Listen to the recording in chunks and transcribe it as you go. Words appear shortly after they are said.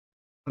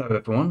Hello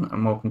everyone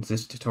and welcome to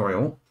this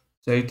tutorial.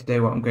 So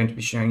today what I'm going to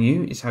be showing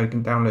you is how you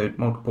can download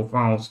multiple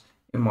files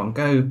in one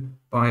go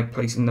by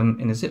placing them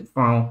in a zip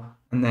file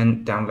and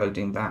then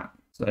downloading that.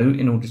 So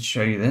in order to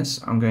show you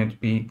this, I'm going to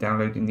be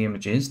downloading the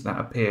images that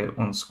appear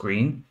on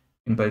screen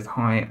in both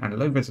high and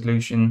low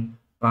resolution,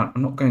 but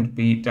I'm not going to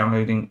be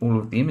downloading all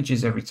of the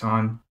images every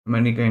time. I'm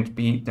only going to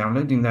be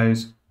downloading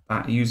those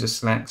that a user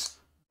selects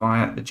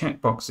via the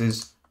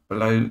checkboxes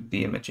below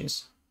the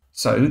images.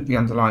 So the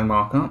underlying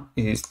marker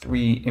is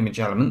 3 image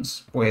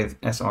elements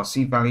with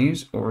src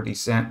values already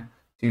set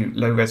to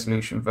low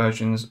resolution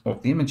versions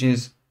of the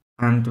images,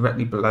 and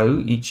directly below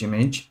each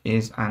image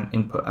is an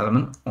input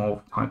element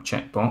of type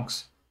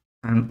checkbox,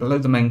 and below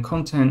the main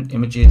content,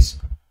 images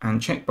and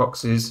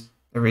checkboxes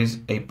there is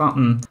a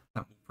button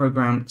that will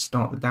program to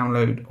start the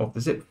download of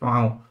the zip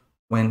file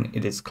when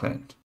it is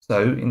clicked.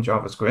 So in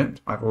JavaScript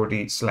I've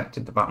already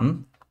selected the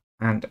button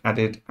and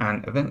added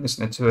an event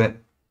listener to it,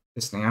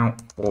 listening out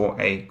for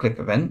a click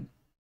event,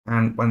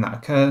 and when that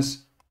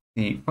occurs,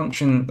 the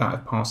function that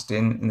I've passed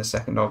in the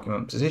second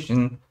argument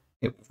position,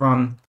 it will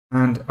run,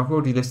 and I've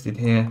already listed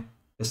here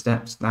the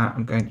steps that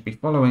I'm going to be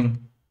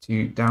following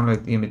to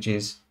download the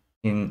images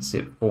in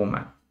zip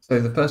format. So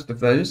the first of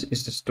those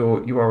is to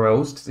store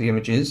URLs to the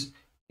images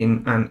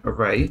in an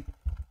array.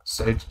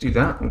 So to do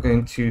that, I'm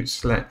going to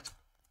select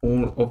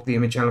all of the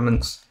image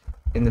elements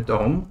in the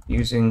DOM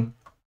using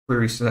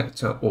query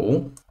selector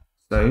all.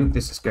 So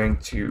this is going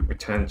to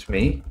return to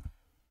me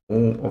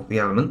all of the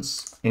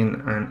elements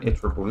in an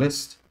iterable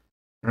list.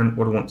 And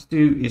what I want to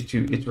do is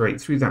to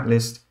iterate through that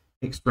list,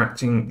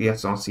 extracting the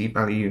src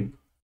value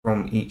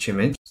from each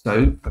image.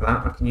 So for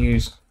that, I can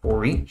use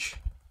for each.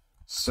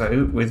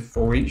 So with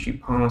for each, you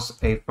pass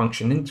a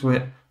function into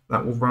it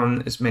that will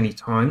run as many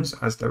times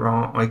as there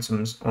are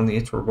items on the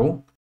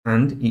iterable.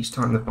 And each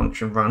time the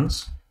function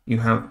runs, you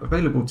have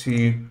available to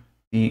you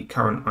the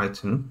current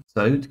item.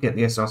 So to get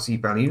the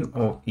src value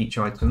of each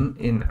item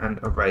in an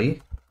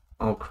array,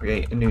 I'll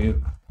create a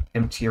new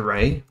empty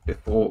array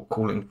before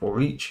calling for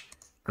each,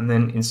 and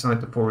then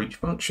inside the for each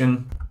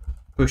function,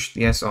 push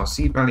the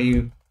src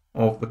value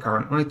of the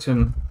current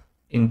item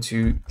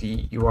into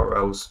the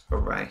URLs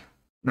array.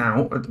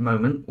 Now at the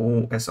moment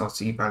all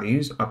src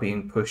values are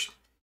being pushed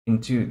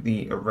into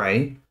the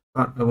array,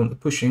 but I want the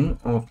pushing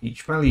of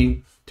each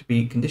value to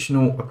be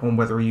conditional upon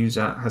whether a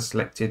user has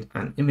selected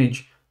an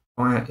image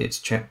via its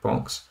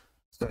checkbox.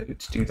 So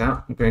to do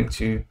that, I'm going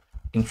to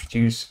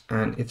introduce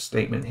an if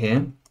statement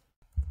here,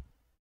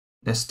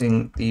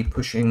 nesting the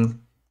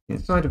pushing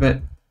inside of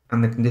it,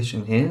 and the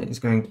condition here is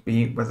going to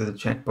be whether the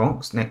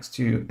checkbox next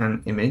to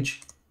an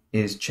image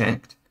is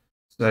checked.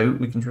 So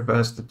we can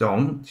traverse the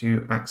DOM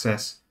to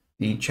access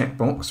the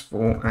checkbox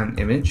for an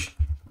image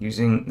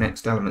using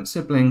next element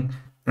sibling,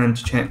 and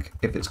to check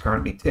if it's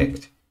currently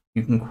ticked,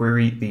 you can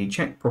query the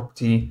check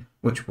property,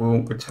 which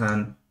will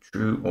return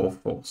true or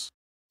false.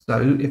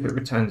 So if it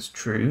returns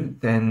true,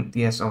 then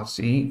the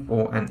src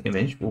for an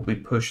image will be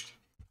pushed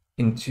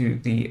into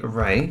the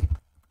array.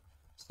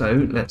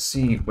 So let's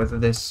see whether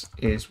this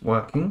is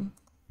working.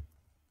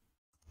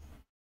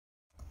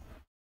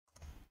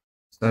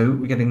 So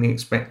we're getting the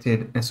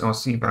expected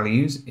src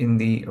values in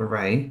the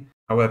array.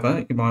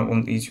 However, you might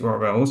want these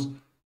URLs to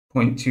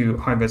point to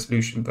high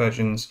resolution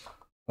versions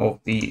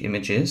of the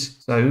images.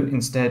 So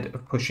instead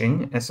of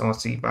pushing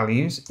src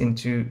values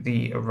into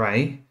the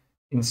array,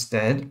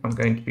 instead, I'm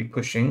going to be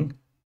pushing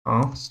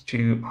paths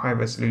to high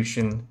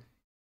resolution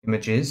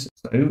images.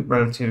 So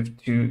relative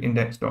to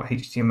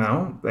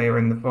index.html, they are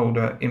in the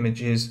folder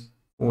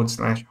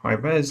images/high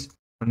res,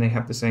 and they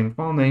have the same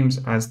file names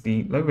as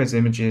the low res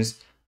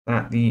images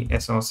that the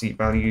src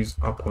values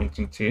are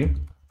pointing to.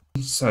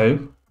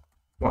 So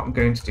what I'm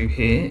going to do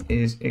here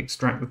is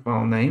extract the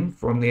file name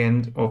from the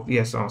end of the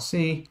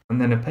src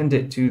and then append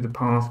it to the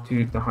path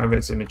to the high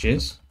res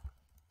images.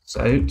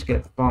 So to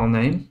get the file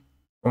name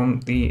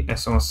from the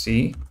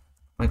src,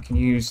 I can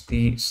use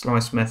the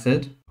slice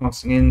method,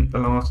 passing in the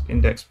last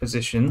index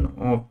position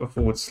of a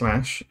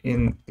 /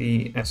 in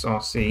the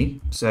src.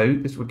 So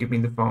this will give me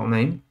the file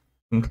name,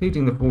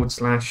 including the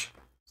 /.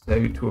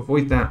 So to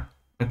avoid that,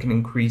 I can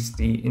increase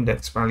the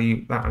index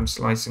value that I'm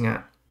slicing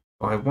at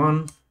by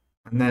 1,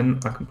 and then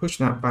I can push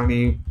that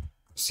value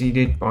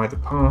preceded by the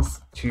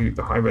path to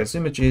the high res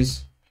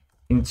images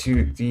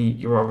into the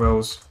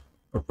URLs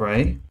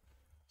array.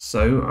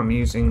 So I'm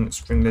using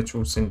string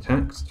literal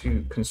syntax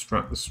to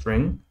construct the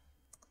string.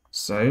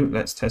 So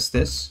let's test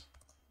this.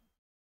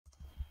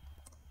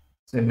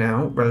 So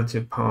now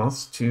relative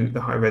paths to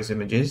the high res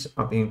images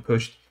are being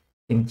pushed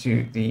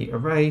into the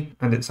array,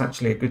 and it's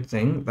actually a good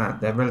thing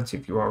that they're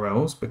relative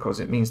URLs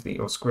because it means that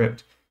your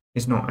script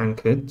is not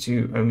anchored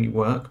to only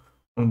work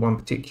on one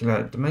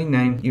particular domain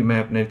name. You may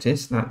have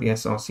noticed that the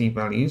src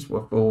values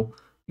were full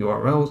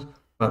URLs,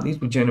 but these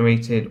were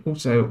generated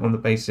also on the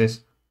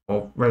basis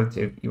of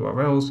relative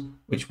URLs,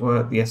 which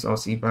were the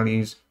src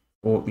values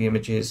for the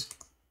images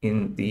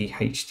in the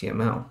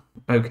HTML.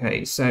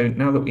 Okay, so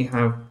now that we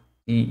have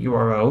the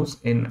URLs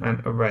in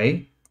an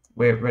array,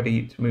 we're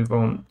ready to move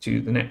on to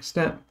the next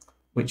step,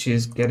 which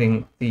is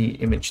getting the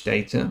image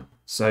data.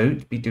 So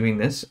to be doing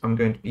this, I'm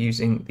going to be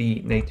using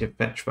the native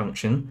fetch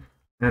function,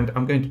 and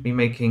I'm going to be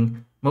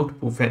making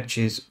multiple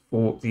fetches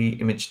for the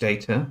image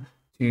data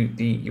to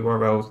the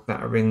URLs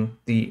that are in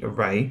the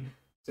array.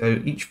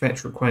 So each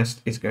fetch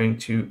request is going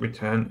to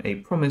return a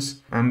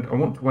promise, and I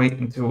want to wait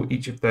until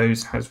each of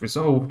those has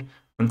resolved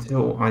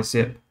until I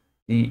zip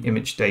the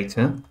image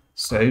data.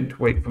 So to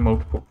wait for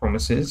multiple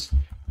promises,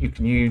 you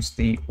can use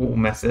the all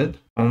method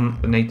on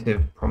the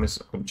native promise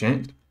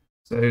object.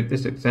 So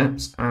this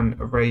accepts an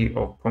array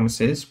of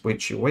promises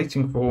which you're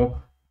waiting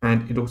for,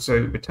 and it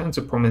also returns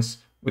a promise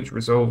which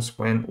resolves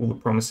when all the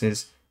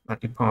promises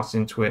that you pass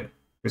into it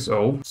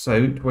resolve.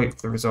 So to wait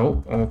for the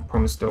result of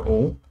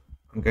promise.all,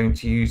 I'm going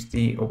to use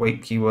the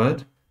await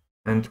keyword,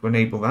 and to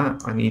enable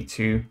that I need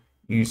to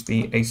use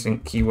the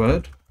async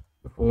keyword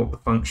before the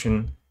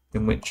function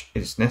in which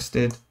it's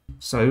nested.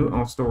 So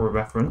I'll store a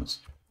reference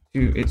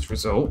to its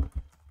result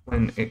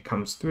when it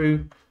comes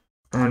through,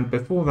 and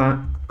before that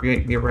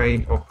create the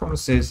array of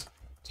promises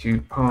to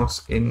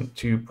pass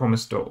into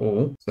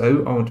promise.all.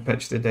 So I want to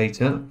fetch the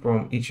data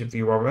from each of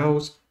the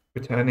URLs,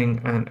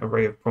 returning an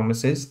array of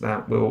promises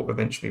that will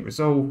eventually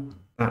resolve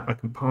that I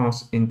can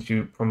pass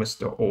into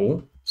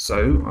promise.all.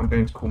 So I'm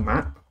going to call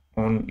map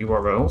on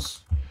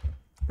URLs,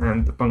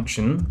 and the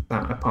function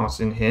that I pass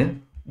in here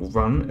will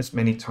run as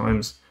many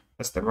times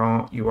as there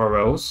are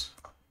URLs.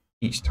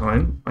 Each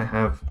time I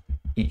have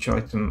each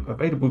item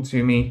available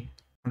to me,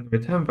 and the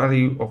return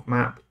value of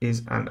map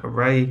is an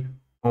array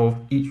of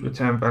each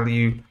return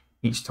value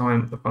each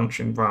time the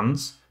function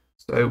runs.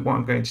 So what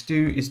I'm going to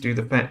do is do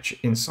the fetch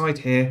inside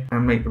here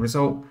and make the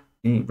result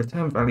the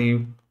return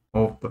value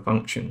of the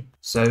function.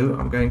 So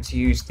I'm going to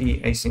use the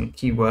async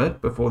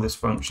keyword before this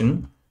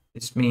function.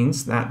 This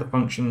means that the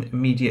function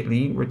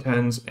immediately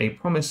returns a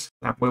promise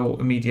that will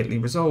immediately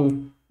resolve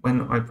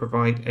when I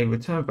provide a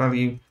return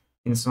value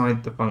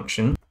inside the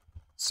function.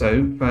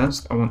 So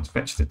first I want to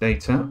fetch the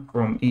data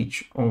from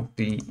each of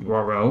the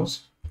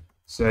URLs.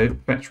 So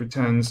fetch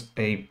returns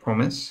a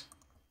promise,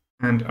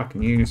 and I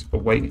can use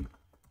await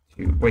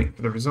to wait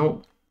for the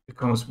result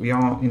because we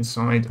are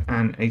inside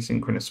an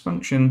asynchronous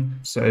function.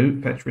 So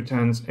fetch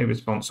returns a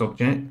response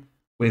object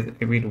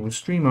with a readable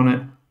stream on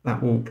it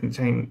that will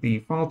contain the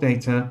file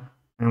data,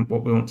 and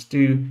what we want to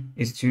do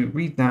is to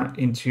read that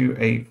into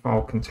a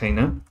file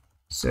container.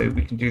 So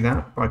we can do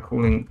that by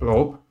calling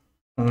blob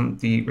on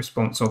the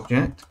response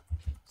object.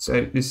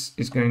 So this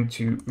is going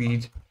to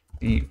read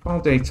the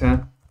file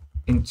data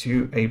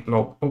into a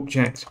blob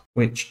object,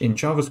 which in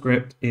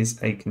JavaScript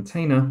is a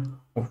container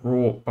of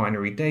raw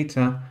binary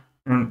data,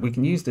 and we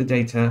can use the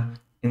data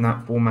in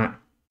that format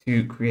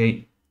to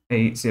create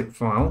a zip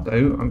file.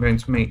 So I'm going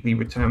to make the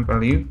return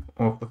value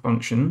of the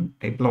function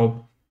a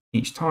blob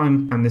each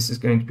time, and this is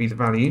going to be the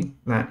value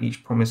that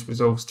each promise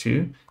resolves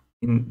to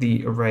in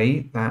the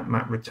array that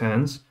map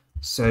returns.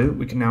 So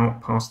we can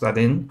now pass that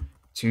in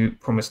to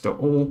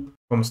promise.all.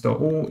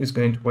 Promise.all is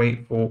going to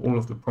wait for all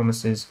of the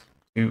promises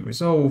to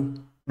resolve,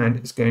 and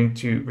it's going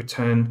to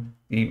return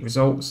the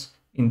results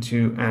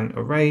into an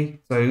array.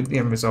 So the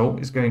end result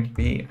is going to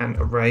be an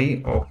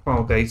array of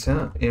file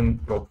data in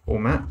blob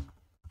format.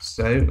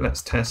 So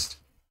let's test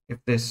if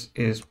this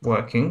is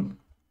working.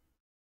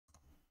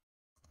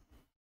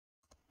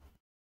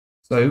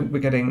 So we're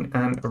getting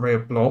an array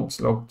of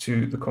blobs logged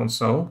to the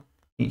console,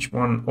 each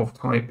one of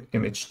type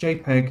image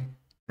JPEG,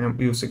 and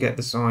we also get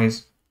the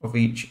size of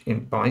each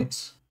in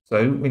bytes.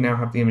 So we now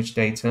have the image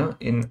data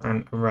in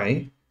an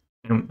array,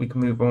 and we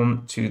can move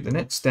on to the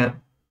next step,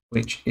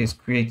 which is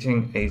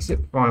creating a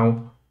zip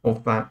file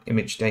of that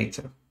image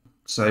data.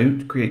 So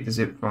to create the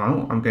zip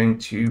file, I'm going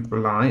to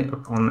rely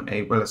upon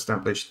a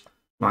well-established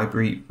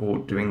library for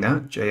doing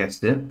that,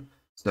 JSZip.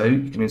 So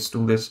you can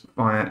install this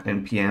via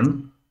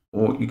npm,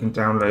 or you can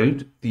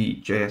download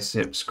the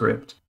JSZip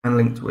script and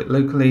link to it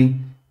locally.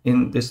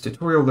 In this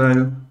tutorial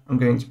though, I'm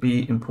going to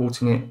be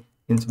importing it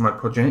into my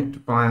project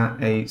via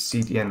a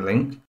CDN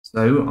link.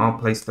 So I'll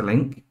place the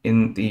link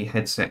in the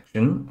head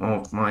section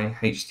of my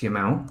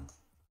HTML.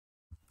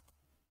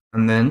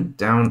 And then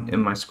down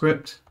in my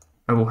script,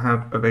 I will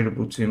have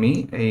available to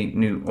me a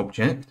new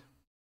object.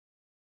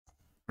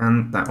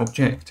 And that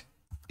object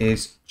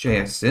is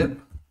JSZip.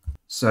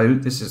 So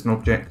this is an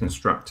object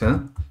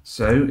constructor.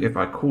 So if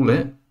I call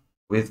it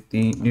with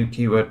the new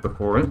keyword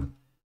before it,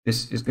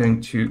 this is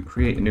going to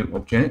create a new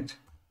object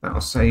that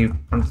I'll save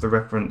under the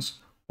reference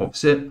of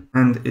zip.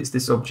 And it's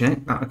this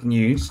object that I can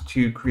use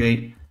to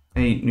create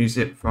a new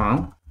zip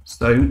file.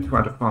 So to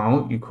add a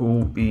file, you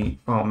call the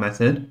file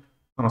method,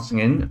 passing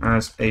in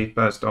as a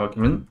first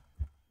argument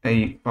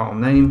a file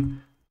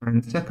name,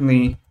 and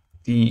secondly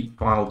the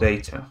file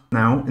data.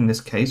 Now in this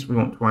case we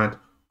want to add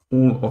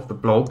all of the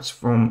blobs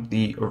from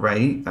the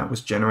array that was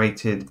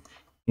generated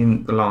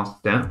in the last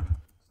step.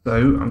 So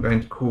I'm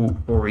going to call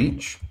for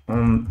each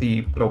on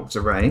the blobs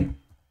array,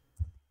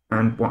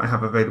 and what I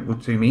have available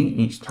to me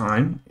each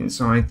time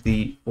inside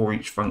the for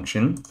each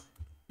function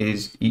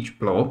is each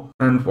blob.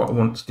 And what I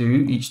want to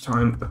do each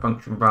time the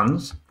function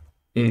runs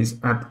is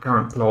add the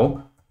current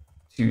blob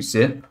to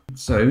zip.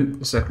 So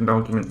the second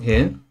argument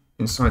here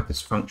inside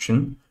this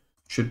function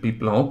should be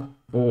blob,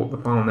 for the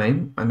file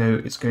name. I know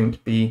it's going to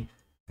be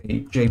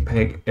a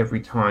JPEG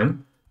every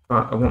time,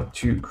 but I want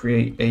to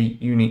create a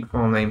unique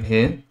file name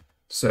here.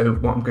 So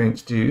what I'm going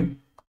to do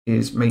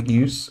is make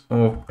use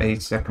of a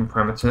second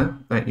parameter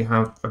that you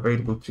have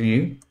available to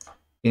you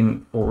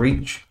in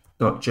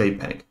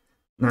forEach.jpg.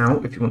 Now,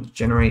 if you want to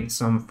generate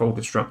some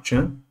folder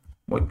structure,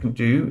 what you can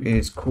do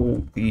is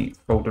call the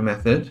folder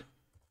method,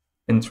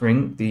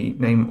 entering the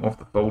name of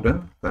the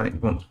folder that you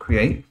want to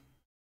create,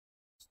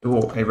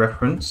 store a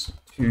reference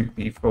to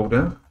the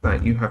folder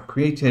that you have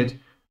created,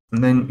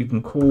 and then you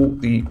can call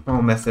the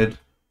file method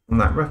from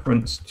that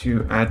reference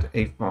to add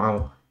a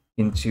file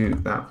into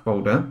that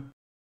folder.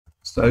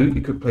 So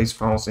you could place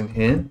files in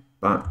here,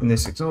 but in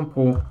this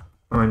example,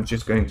 I'm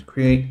just going to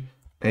create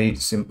a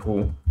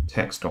simple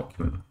text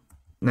document.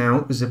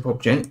 Now, the zip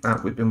object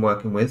that we've been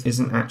working with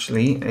isn't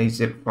actually a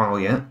zip file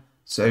yet,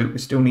 so we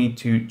still need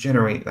to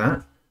generate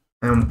that,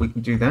 and we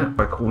can do that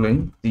by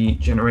calling the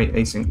generate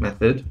async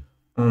method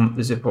on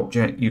the zip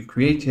object you've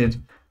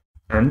created,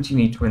 and you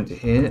need to enter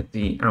here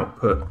the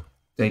output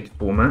data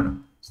format.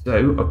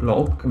 So a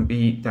blob can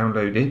be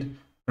downloaded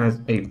as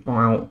a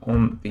file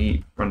on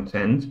the front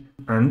end,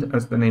 and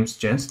as the name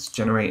suggests,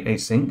 generate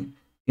async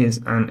is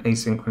an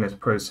asynchronous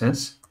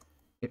process.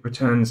 It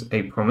returns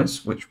a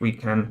promise which we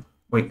can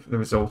wait for the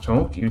result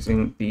of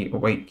using the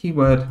await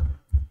keyword,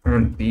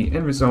 and the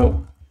end result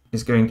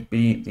is going to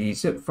be the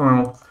zip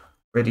file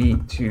ready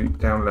to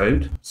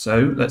download.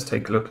 So let's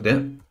take a look at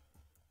it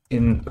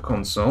in the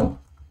console.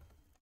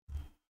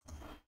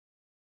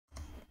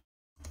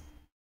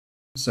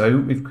 So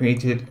we've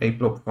created a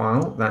blob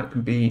file that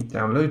can be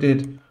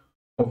downloaded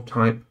of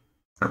type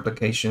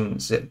application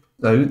zip.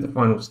 So the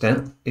final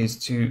step is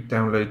to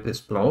download this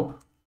blob.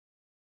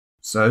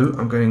 So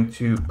I'm going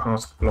to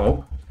pass the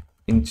blob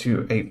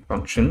into a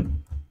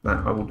function that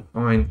I will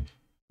define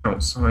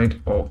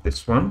outside of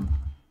this one.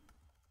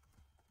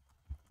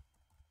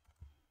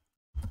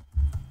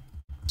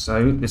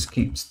 So this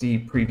keeps the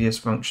previous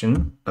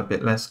function a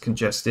bit less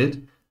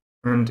congested,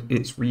 and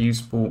it's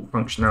reusable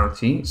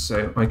functionality,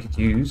 so I could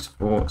use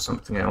for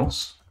something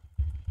else.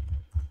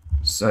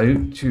 So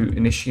to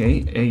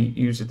initiate a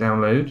user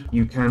download,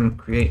 you can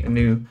create a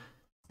new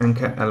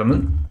anchor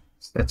element,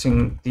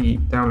 setting the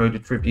download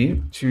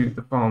attribute to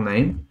the file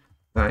name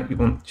that you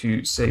want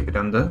to save it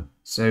under.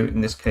 So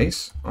in this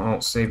case,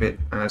 I'll save it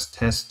as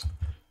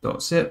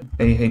test.zip.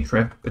 A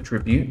href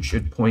attribute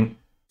should point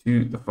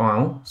to the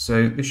file.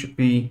 So this should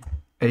be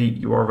a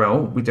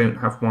URL. We don't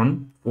have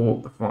one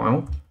for the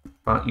file,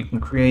 but you can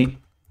create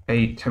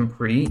a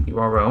temporary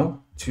URL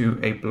to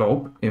a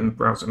blob in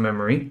browser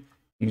memory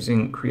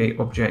using create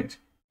object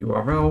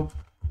URL,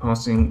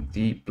 passing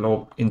the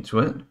blob into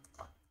it.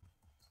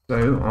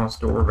 So I'll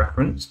store a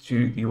reference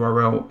to the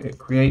URL it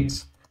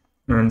creates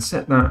and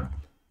set that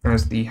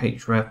as the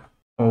href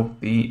of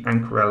the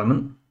anchor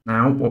element.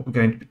 Now what we're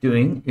going to be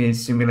doing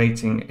is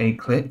simulating a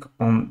click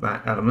on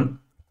that element.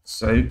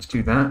 So to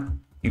do that,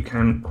 you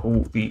can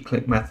call the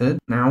click method.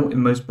 Now in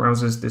most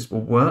browsers this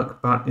will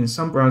work, but in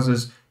some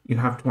browsers you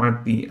have to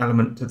add the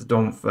element to the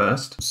DOM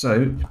first.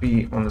 So to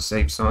be on the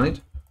safe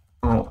side,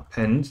 I'll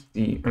append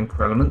the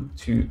anchor element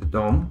to the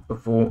DOM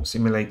before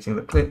simulating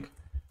the click,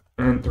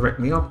 and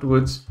directly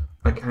afterwards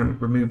I can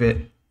remove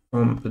it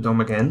from the DOM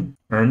again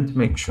and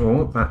make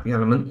sure that the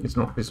element is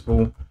not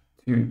visible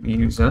to the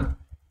user.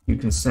 You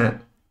can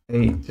set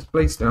a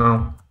display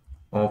style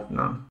of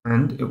none,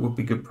 and it would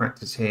be good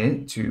practice here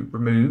to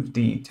remove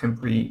the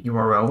temporary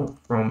URL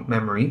from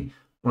memory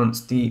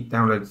once the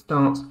download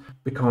starts,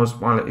 because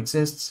while it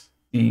exists,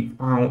 the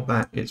file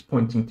that it's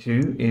pointing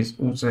to is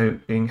also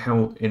being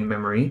held in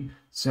memory.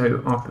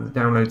 So after the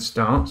download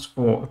starts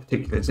for a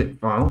particular zip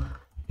file,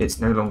 it's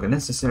no longer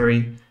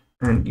necessary,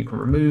 and you can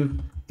remove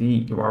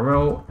the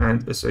URL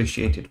and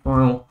associated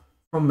file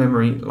from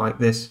memory like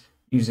this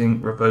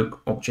using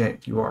revoke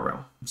object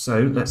URL. So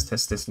let's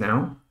test this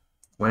now.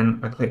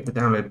 When I click the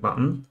download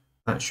button,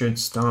 that should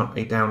start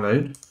a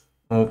download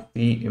of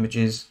the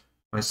images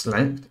I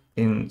select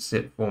in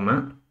zip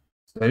format.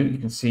 So you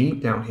can see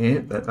down here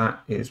that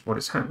that is what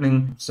is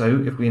happening.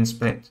 So if we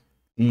inspect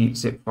the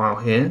zip file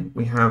here,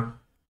 we have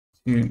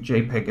two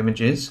JPEG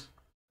images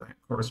that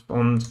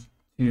correspond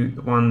to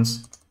the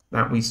ones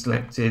that we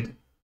selected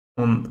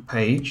on the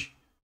page.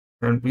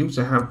 And we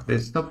also have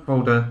this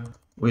subfolder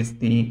with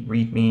the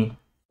README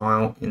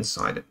file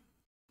inside it.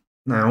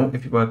 Now,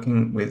 if you're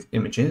working with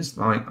images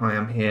like I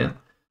am here,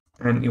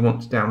 and you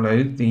want to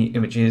download the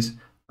images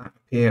that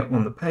appear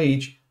on the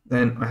page,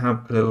 then I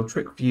have a little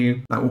trick for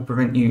you that will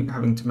prevent you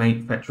having to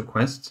make fetch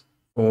requests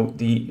for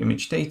the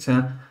image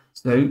data.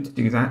 So to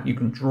do that, you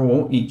can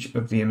draw each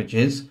of the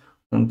images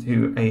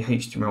onto a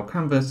HTML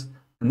canvas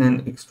and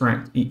then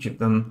extract each of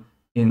them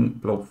in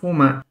blob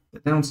format. The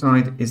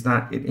downside is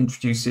that it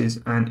introduces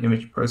an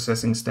image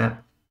processing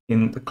step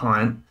in the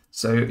client.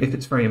 So if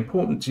it's very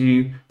important to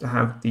you to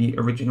have the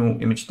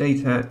original image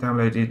data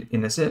downloaded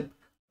in a zip,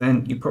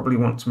 then you probably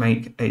want to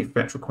make a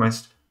fetch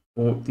request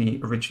for the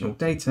original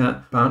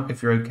data. But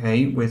if you're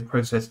okay with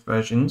processed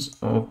versions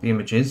of the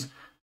images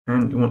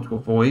and you want to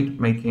avoid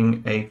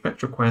making a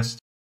fetch request,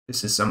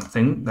 this is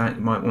something that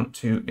you might want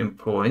to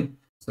employ.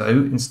 So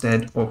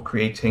instead of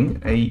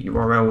creating a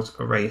URLs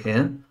array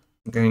here,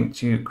 I'm going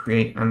to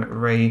create an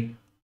array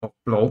of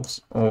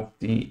blobs of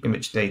the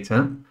image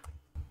data.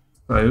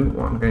 So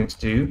what I'm going to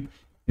do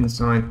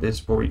inside this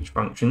for each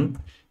function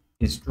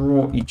is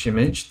draw each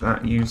image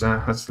that user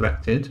has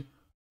selected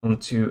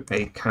onto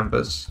a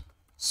canvas.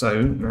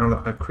 So now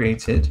that I've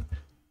created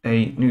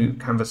a new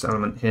canvas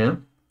element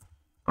here,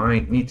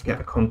 I need to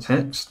get a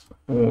context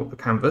for the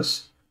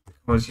canvas,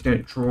 because you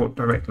don't draw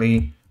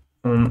directly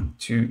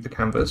onto the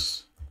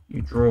canvas,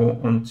 you draw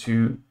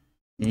onto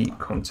the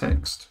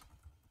context.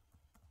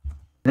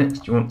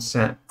 Next, you want to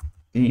set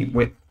the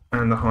width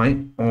and the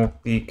height of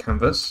the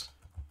canvas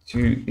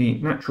to the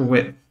natural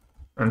width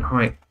and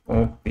height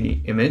of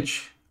the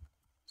image,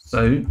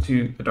 so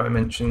to the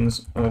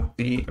dimensions of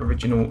the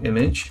original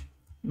image,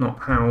 not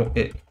how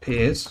it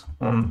appears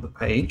on the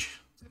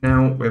page. So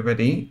now we're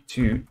ready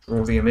to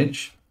draw the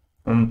image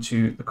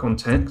onto the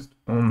context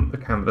on the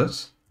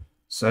canvas.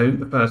 So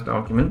the first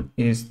argument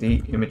is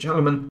the image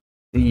element.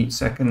 The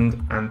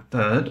second and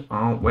third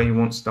are where you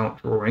want to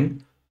start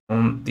drawing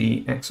on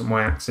the X and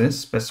Y axis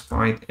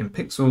specified in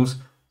pixels.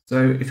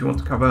 So if you want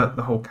to cover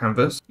the whole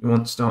canvas, you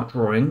want to start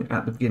drawing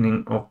at the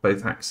beginning of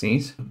both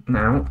axes.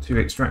 Now, to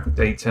extract the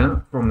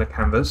data from the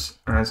canvas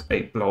as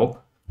a blob,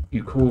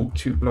 you call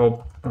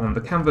toBlob on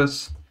the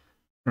canvas,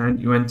 and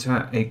you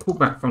enter a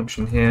callback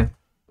function here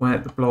where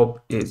the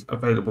blob is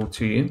available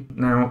to you.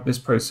 Now, this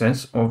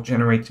process of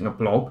generating a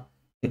blob,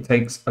 it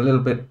takes a little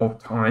bit of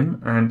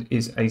time and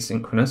is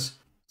asynchronous.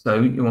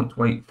 So you want to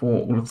wait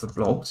for all of the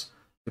blobs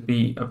to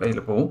be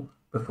available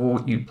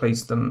before you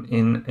place them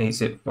in a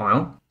zip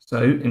file.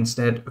 So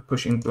instead of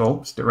pushing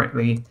blobs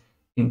directly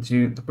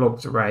into the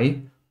blobs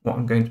array, what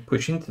I'm going to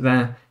push into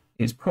there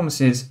is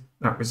promises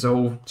that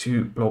resolve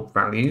to blob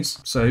values.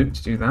 So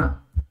to do that,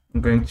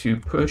 I'm going to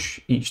push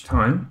each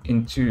time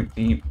into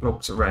the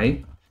blobs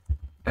array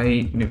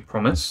a new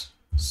promise.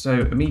 So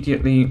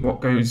immediately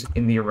what goes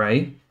in the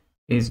array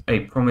is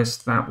a promise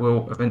that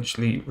will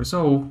eventually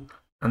resolve,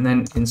 and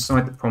then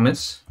inside the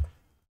promise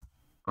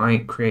I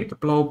create the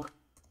blob,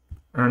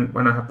 and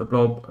when I have the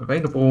blob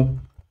available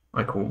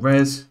I call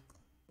res,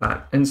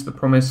 that ends the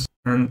promise,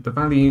 and the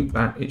value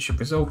that it should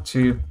resolve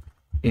to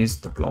is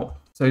the blob.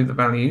 So the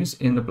values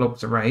in the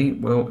blobs array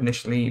will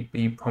initially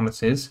be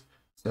promises.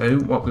 So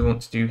what we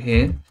want to do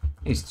here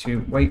is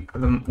to wait for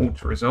them all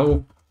to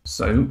resolve.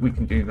 So we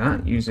can do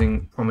that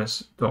using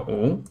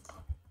promise.all,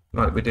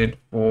 like we did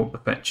for the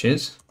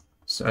fetches.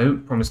 So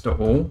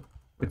promise.all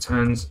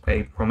returns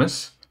a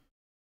promise,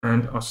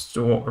 and I'll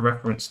store a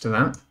reference to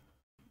that.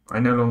 I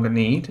no longer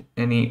need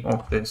any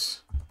of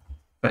this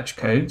fetch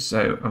code,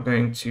 so I'm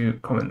going to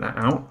comment that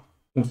out.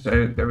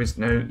 Also, there is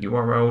no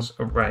URLs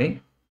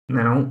array.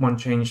 Now, one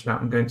change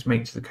that I'm going to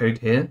make to the code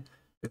here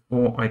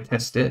before I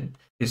test it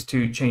is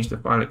to change the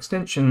file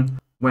extension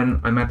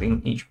when I'm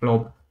adding each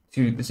blob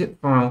to the zip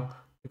file,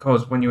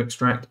 because when you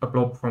extract a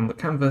blob from the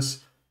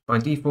canvas, by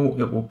default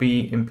it will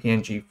be in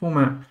PNG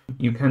format.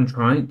 You can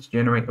try to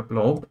generate a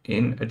blob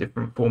in a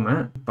different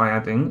format by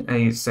adding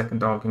a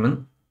second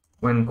argument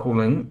when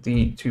calling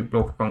the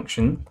toBlob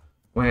function,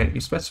 where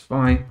you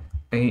specify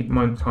a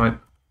MIME type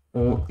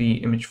for the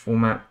image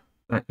format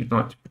that you'd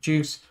like to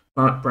produce,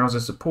 but browser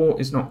support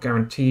is not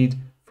guaranteed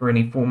for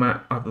any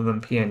format other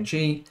than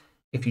PNG.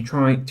 If you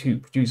try to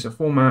produce a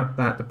format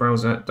that the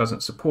browser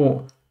doesn't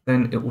support,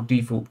 then it will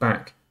default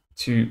back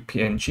to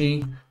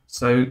PNG.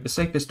 So the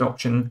safest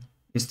option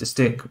is to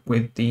stick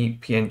with the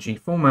PNG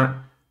format.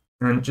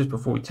 And just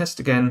before we test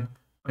again,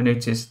 I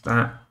noticed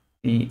that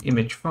the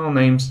image file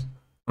names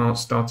are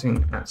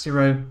starting at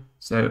 0,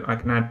 so I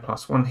can add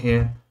 +1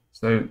 here,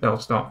 so they'll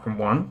start from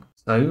 1.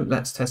 So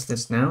let's test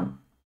this now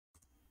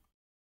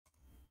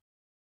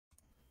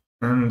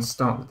and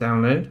start the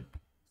download.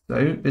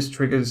 So this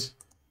triggers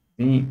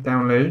the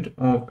download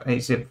of a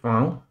zip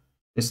file.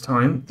 This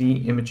time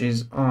the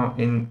images are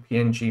in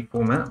PNG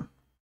format.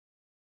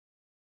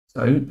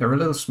 So they're a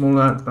little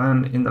smaller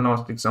than in the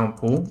last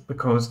example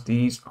because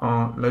these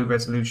are low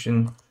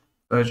resolution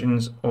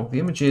versions of the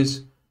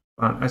images,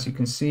 but as you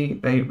can see,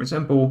 they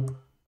resemble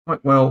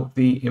quite well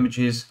the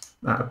images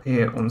that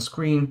appear on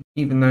screen,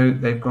 even though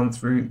they've gone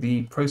through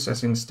the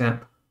processing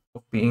step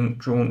of being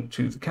drawn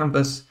to the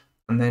canvas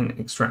and then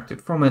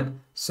extracted from it.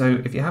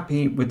 So if you're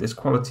happy with this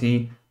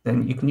quality,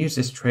 then you can use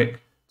this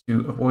trick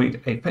to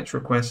avoid a fetch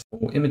request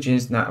for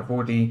images that have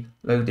already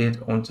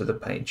loaded onto the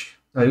page.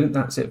 So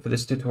that's it for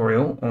this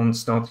tutorial on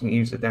starting a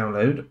user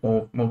download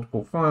of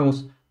multiple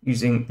files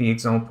using the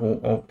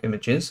example of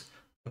images.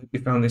 I hope you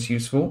found this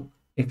useful.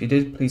 If you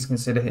did, please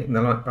consider hitting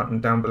the like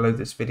button down below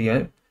this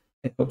video.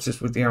 It helps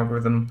us with the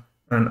algorithm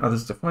and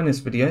others to find this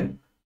video.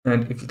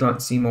 And if you'd like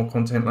to see more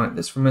content like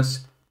this from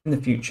us in the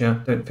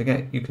future, don't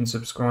forget you can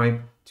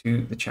subscribe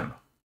to the channel.